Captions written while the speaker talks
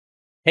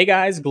Hey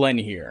guys, Glenn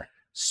here.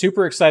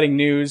 Super exciting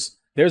news.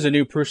 There's a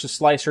new Prusa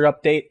Slicer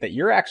update that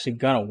you're actually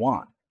gonna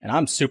want, and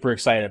I'm super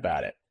excited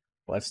about it.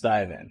 Let's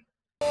dive in.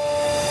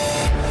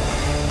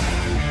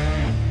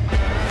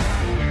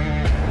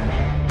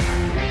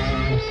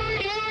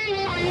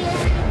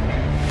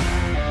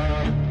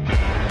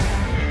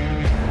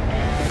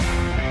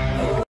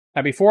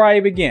 Now before I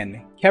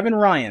begin, Kevin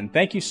Ryan,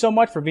 thank you so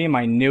much for being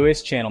my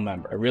newest channel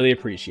member. I really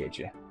appreciate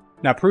you.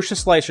 Now, Prusa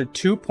Slicer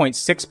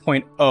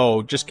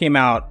 2.6.0 just came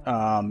out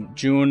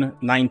June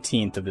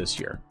 19th of this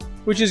year,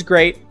 which is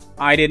great.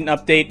 I didn't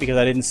update because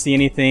I didn't see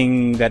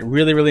anything that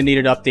really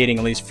needed updating,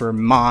 at least for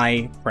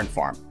my print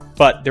farm.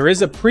 But there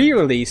is a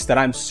pre-release that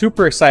I'm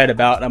super excited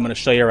about, and I'm going to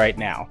show you right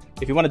now.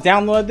 If you want to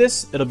download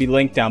this, it'll be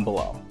linked down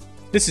below.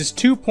 This is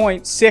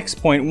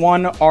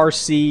 2.6.1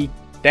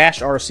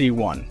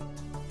 RC-RC1.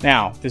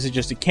 Now, this is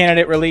just a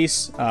candidate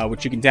release,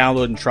 which you can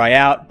download and try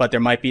out, but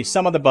there might be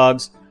some of the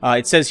bugs.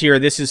 It says here,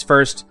 this is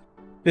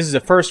a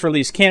first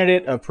release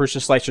candidate of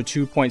Prusa Slicer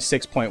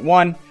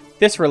 2.6.1.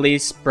 This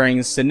release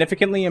brings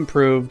significantly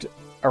improved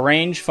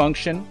arrange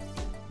function,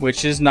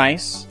 which is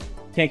nice.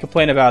 Can't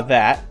complain about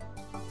that,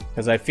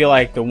 because I feel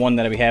like the one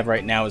that we have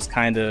right now is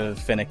kind of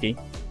finicky.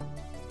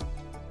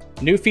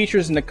 New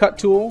features in the cut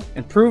tool,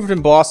 improved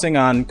embossing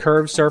on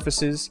curved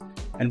surfaces,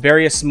 and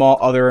various small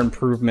other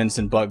improvements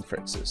and bug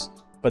fixes.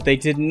 But they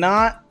did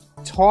not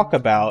talk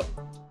about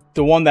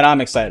the one that I'm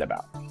excited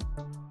about.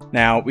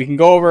 Now, we can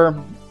go over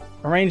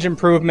arrange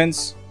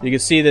improvements. You can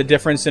see the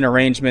difference in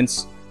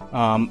arrangements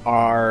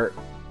are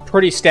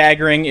pretty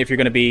staggering. If you're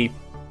going to be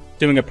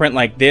doing a print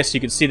like this,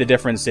 you can see the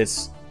difference.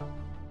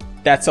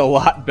 That's a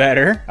lot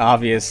better,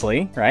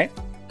 obviously, right?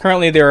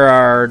 Currently, there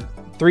are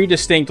 3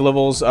 distinct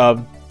levels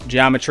of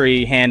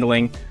geometry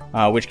handling,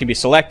 which can be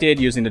selected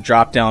using the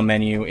drop-down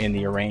menu in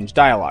the arrange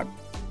dialog.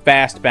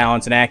 Fast,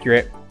 balanced, and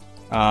accurate.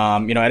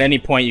 At any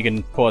point you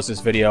can pause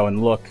this video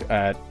and look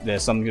at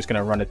this. I'm just going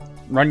to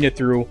run you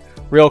through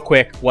real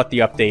quick what the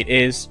update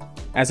is.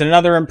 As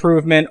another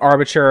improvement,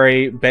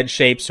 arbitrary bed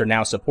shapes are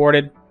now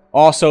supported.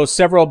 Also,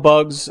 several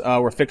bugs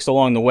were fixed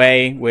along the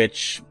way,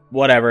 which,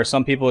 whatever.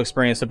 Some people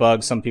experience the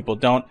bugs, some people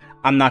don't.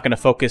 I'm not going to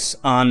focus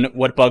on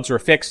what bugs were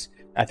fixed.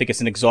 I think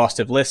it's an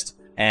exhaustive list,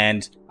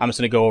 and I'm just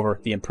going to go over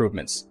the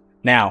improvements.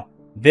 Now,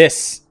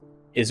 this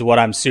is what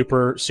I'm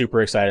super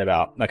excited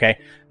about, okay?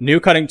 New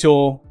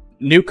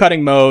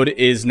cutting mode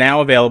is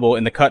now available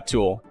in the cut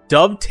tool.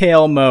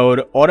 Dovetail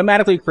mode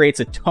automatically creates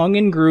a tongue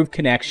and groove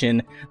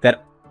connection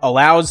that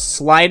allows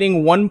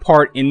sliding one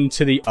part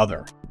into the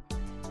other.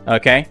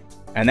 Okay?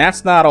 And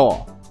that's not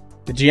all.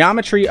 The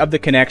geometry of the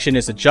connection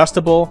is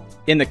adjustable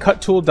in the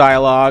cut tool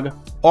dialog.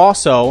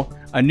 Also,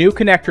 a new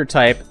connector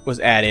type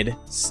was added,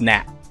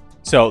 snap.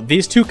 So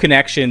these two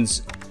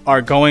connections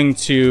are going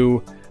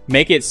to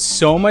make it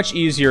so much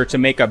easier to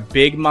make a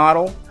big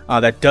model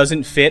that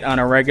doesn't fit on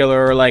a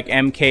regular like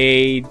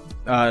MK,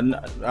 on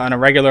a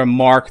regular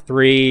Mark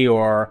III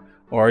or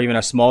even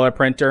a smaller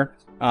printer.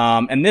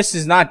 And this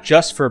is not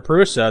just for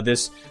Prusa.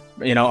 This,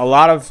 a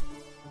lot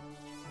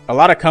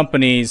of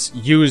companies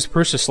use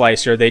Prusa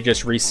Slicer. They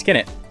just reskin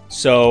it.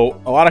 So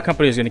a lot of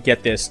companies are going to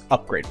get this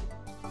upgrade.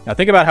 Now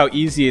think about how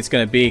easy it's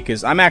going to be,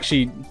 because I'm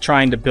actually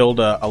trying to build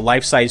a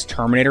life-size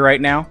Terminator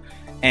right now,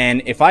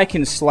 and if I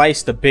can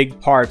slice the big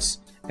parts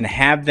and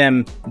have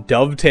them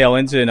dovetail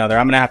into another,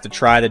 I'm going to have to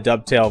try the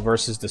dovetail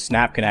versus the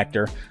snap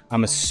connector.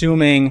 I'm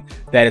assuming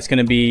that it's going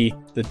to be,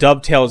 the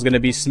dovetail is going to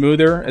be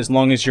smoother as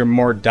long as you're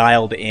more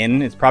dialed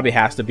in. It probably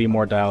has to be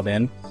more dialed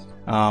in.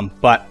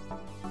 But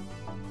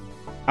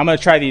I'm going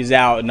to try these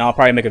out, and I'll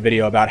probably make a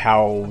video about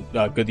how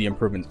good the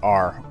improvements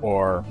are,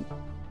 or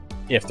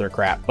if they're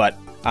crap. But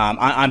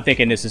I'm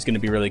thinking this is going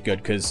to be really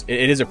good, because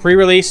it is a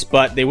pre-release,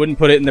 but they wouldn't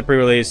put it in the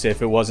pre-release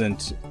if it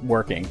wasn't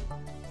working.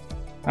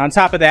 On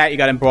top of that, you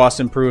got emboss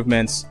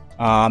improvements.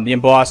 The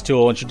emboss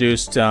tool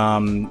introduced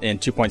in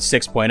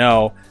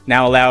 2.6.0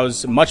 now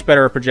allows much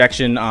better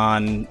projection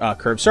on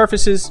curved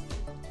surfaces,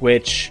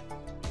 which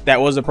that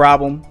was a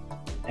problem,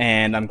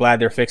 and I'm glad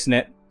they're fixing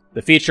it.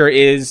 The feature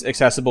is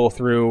accessible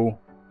through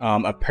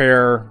a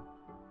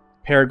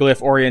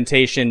paraglyph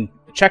orientation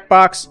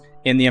checkbox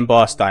in the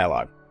emboss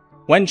dialog.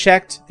 When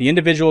checked, the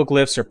individual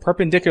glyphs are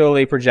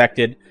perpendicularly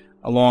projected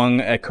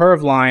along a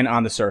curved line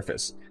on the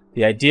surface.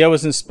 The idea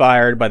was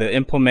inspired by the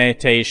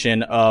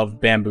implementation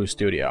of Bamboo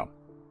Studio.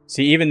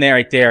 See, even there,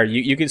 right there,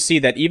 you can see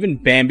that even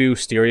Bamboo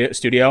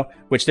Studio,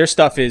 which their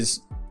stuff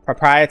is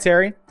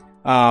proprietary,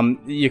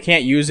 you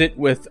can't use it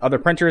with other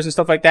printers and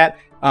stuff like that.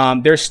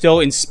 They're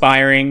still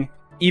inspiring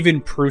even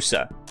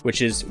Prusa,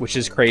 which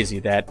is crazy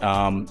that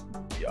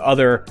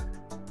other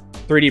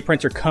 3D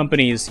printer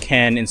companies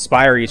can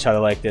inspire each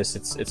other like this.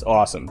 It's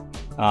awesome.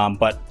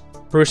 But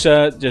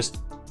Prusa, just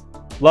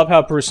love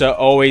how Prusa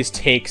always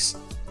takes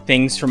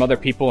things from other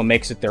people and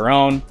makes it their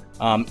own,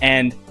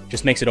 and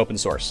just makes it open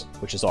source,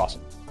 which is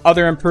awesome.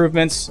 Other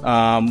improvements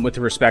with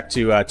respect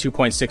to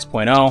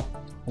 2.6.0,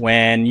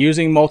 when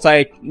using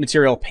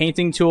multi-material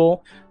painting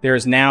tool, there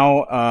is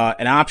now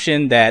an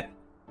option that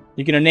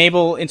you can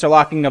enable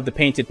interlocking of the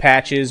painted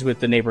patches with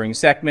the neighboring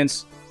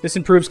segments. This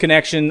improves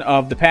connection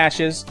of the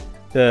patches.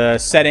 The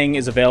setting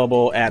is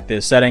available at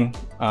this setting,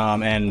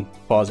 and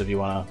pause if you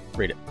want to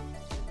read it.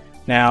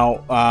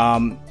 Now,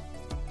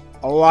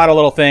 a lot of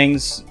little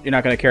things you're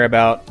not going to care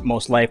about,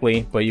 most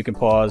likely, but you can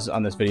pause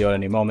on this video at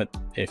any moment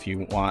if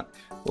you want.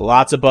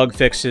 Lots of bug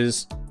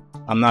fixes.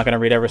 I'm not going to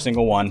read every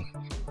single one.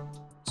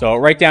 So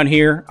right down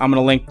here, I'm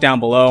going to link down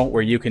below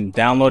where you can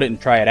download it and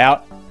try it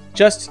out.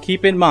 Just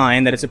keep in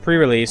mind that it's a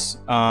pre-release.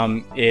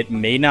 It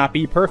may not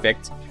be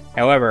perfect.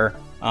 However,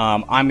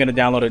 I'm going to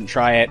download it and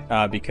try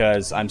it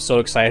because I'm so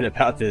excited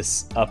about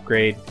this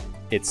upgrade.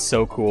 It's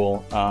so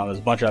cool. There's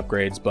a bunch of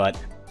upgrades, but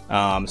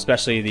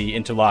especially the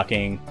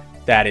interlocking,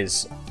 that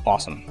is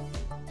awesome.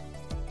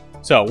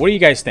 So what do you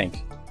guys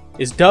think?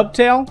 Is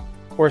Dovetail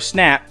or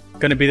Snap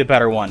going to be the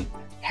better one?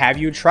 Have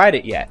you tried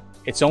it yet?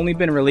 It's only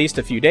been released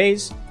a few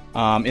days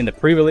in the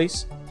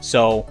pre-release,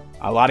 so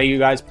a lot of you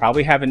guys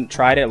probably haven't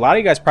tried it. A lot of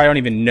you guys probably don't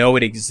even know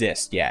it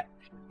exists yet.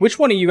 Which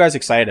one are you guys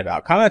excited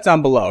about? Comment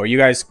down below. Are you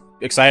guys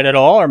excited at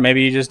all, or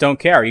maybe you just don't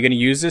care? Are you going to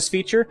use this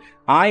feature?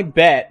 I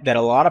bet that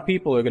a lot of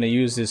people are going to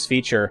use this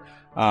feature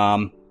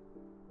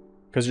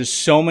because there's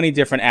so many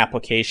different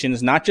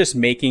applications, not just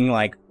making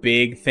like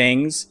big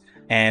things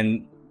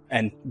and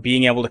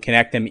being able to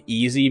connect them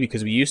easy,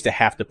 because we used to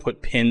have to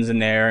put pins in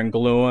there and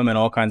glue them and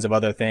all kinds of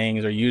other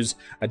things, or use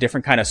a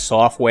different kind of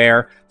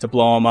software to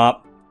blow them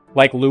up,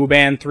 like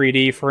Luban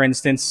 3D, for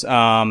instance. You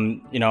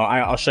know,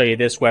 I'll show you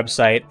this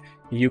website.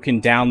 You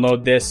can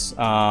download this,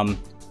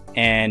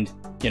 and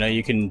you know,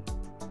 you can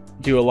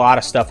do a lot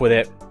of stuff with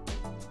it.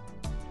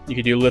 You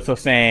can do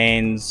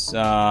lithophanes,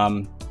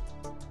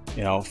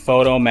 you know,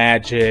 photo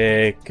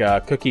magic,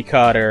 cookie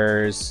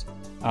cutters.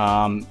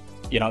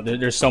 You know,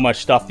 there's so much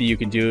stuff that you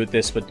can do with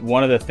this, but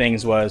one of the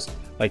things was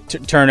like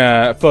turn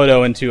a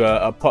photo into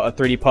a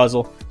 3D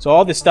puzzle. So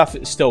all this stuff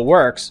still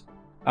works.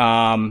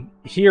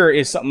 Here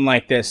is something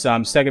like this,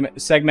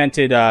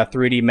 segmented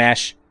 3D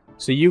mesh.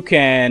 So you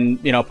can,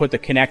 you know, put the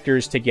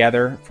connectors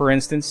together, for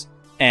instance,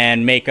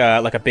 and make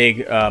like a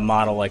big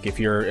model. Like if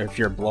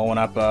you're blowing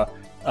up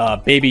a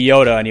Baby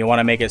Yoda and you want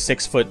to make it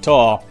 6 foot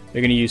tall,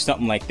 you're going to use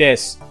something like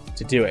this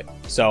to do it.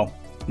 So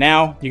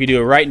now you can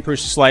do it right in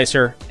Prusa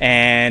Slicer,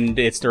 and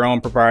it's their own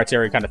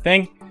proprietary kind of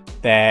thing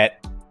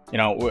that, you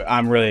know,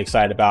 I'm really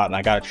excited about, and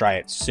I got to try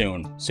it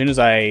soon as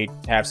I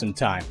have some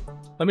time.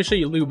 Let me show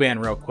you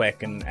Luban real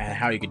quick and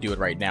how you could do it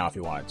right now if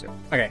you wanted to.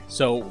 Okay,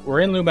 so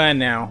we're in Luban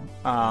now.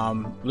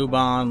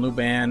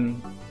 Luban,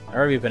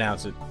 however you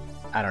pronounce it.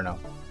 I don't know.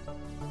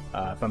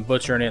 If I'm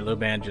butchering it,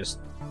 Luban, just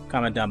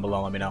comment down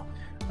below, let me know.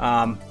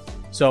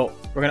 So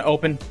we're going to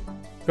open.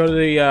 Go to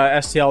the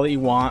STL that you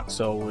want.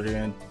 So we're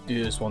going to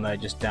do this one that I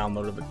just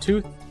downloaded with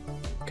Tooth.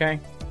 Okay.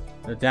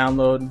 The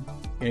download.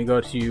 You're going to go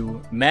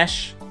to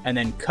Mesh and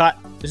then Cut.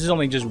 This is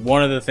only just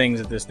one of the things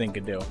that this thing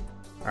could do.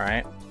 All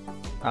right.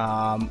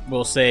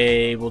 We'll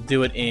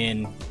do it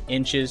in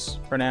inches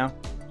for now,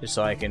 just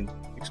so I can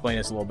explain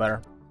this a little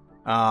better.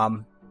 Let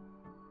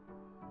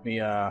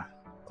me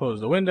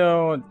close the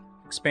window.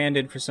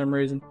 Expanded for some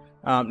reason.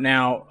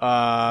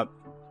 Now,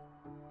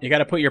 you got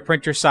to put your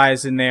printer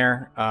size in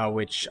there,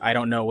 which I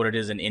don't know what it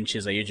is in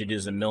inches. I usually do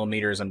this in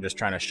millimeters. I'm just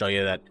trying to show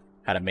you that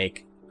how to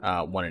make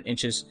one in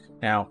inches.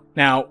 Now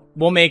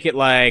we'll make it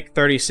like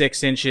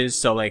 36 inches,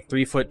 so like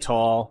 3 foot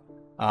tall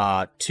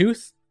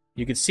tooth.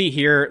 You can see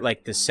here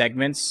like the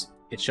segments.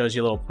 It shows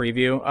you a little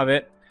preview of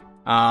it.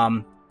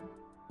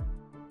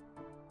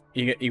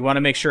 You want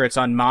to make sure it's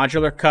on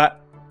modular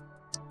cut,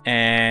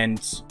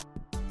 and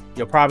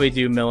you'll probably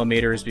do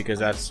millimeters because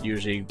that's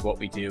usually what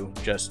we do.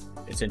 Just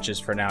it's inches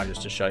for now,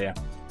 just to show you.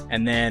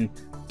 And then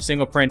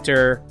single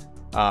printer,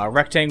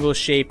 rectangle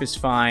shape is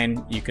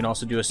fine. You can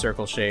also do a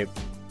circle shape,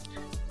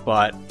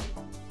 but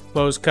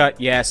closed cut,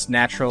 yes.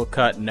 Natural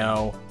cut,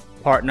 no.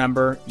 Part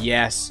number,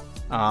 yes.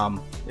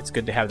 It's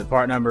good to have the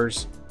part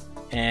numbers,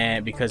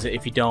 and because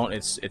if you don't,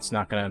 it's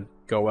not gonna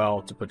go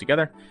well to put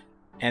together.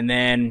 And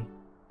then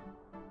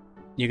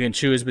you can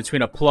choose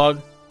between a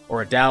plug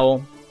or a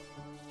dowel,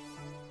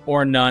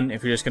 or none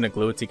if you're just gonna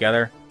glue it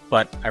together.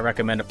 But I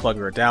recommend a plug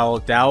or a dowel.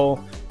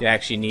 Dowel, you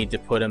actually need to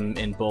put them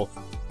in both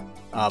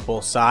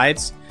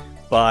sides,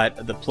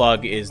 but the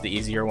plug is the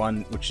easier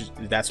one,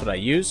 that's what I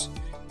use.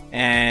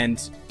 And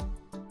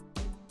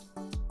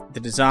the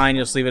design,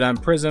 you'll just leave it on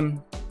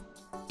prism.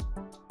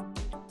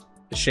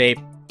 The shape,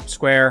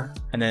 square,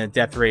 and then the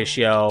depth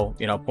ratio,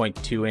 you know,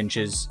 0.2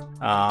 inches.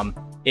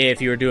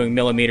 If you were doing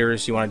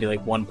millimeters, you want to do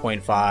like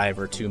 1.5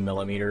 or 2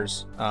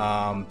 millimeters.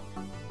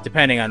 It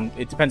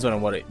depends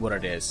on what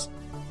it is,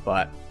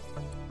 but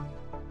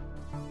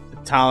the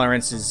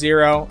tolerance is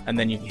 0, and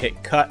then you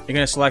hit cut. You're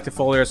going to select the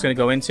folder it's going to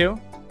go into,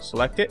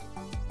 select it,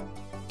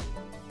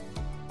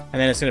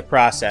 and then it's going to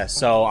process.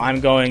 So I'm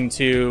going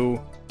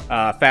to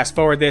fast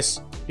forward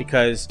this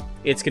because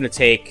it's going to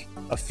take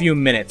a few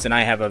minutes, and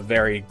I have a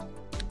very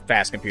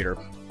fast computer.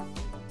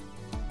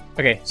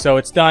 Okay, so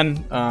it's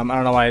done. I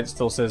don't know why it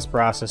still says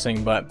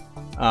processing, but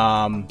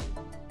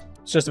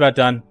it's just about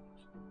done.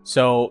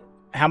 So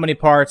how many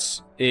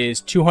parts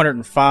is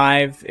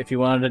 205 if you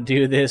wanted to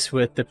do this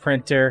with the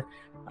printer.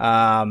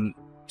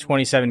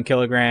 27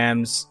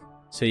 kilograms.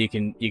 So you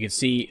can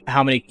see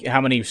how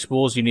many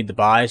spools you need to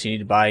buy. So you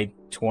need to buy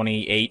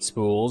 28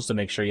 spools to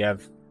make sure you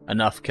have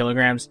enough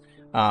kilograms.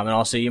 And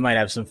also you might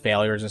have some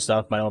failures and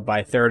stuff. Might want to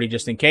buy 30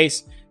 just in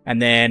case.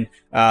 And then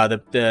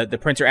the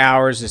printer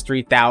hours is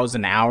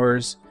 3,000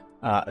 hours.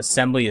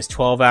 Assembly is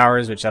 12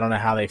 hours, which I don't know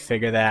how they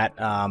figure that.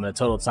 The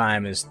total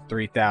time is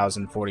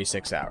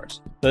 3,046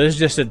 hours. So this is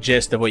just a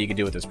gist of what you can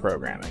do with this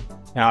programming.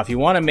 Now, if you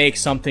want to make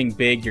something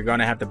big, you're going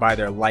to have to buy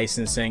their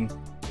licensing.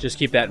 Just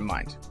keep that in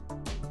mind.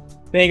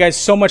 Thank you guys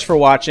so much for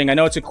watching. I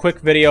know it's a quick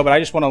video, but I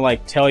just want to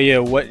like tell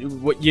you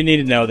what you need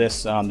to know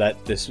that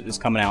this is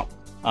coming out.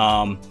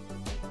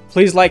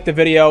 Please like the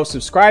video,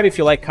 subscribe if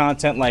you like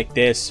content like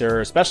this,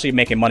 or especially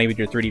making money with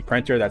your 3D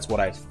printer. That's what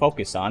I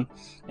focus on.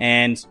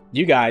 And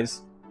you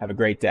guys have a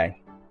great day.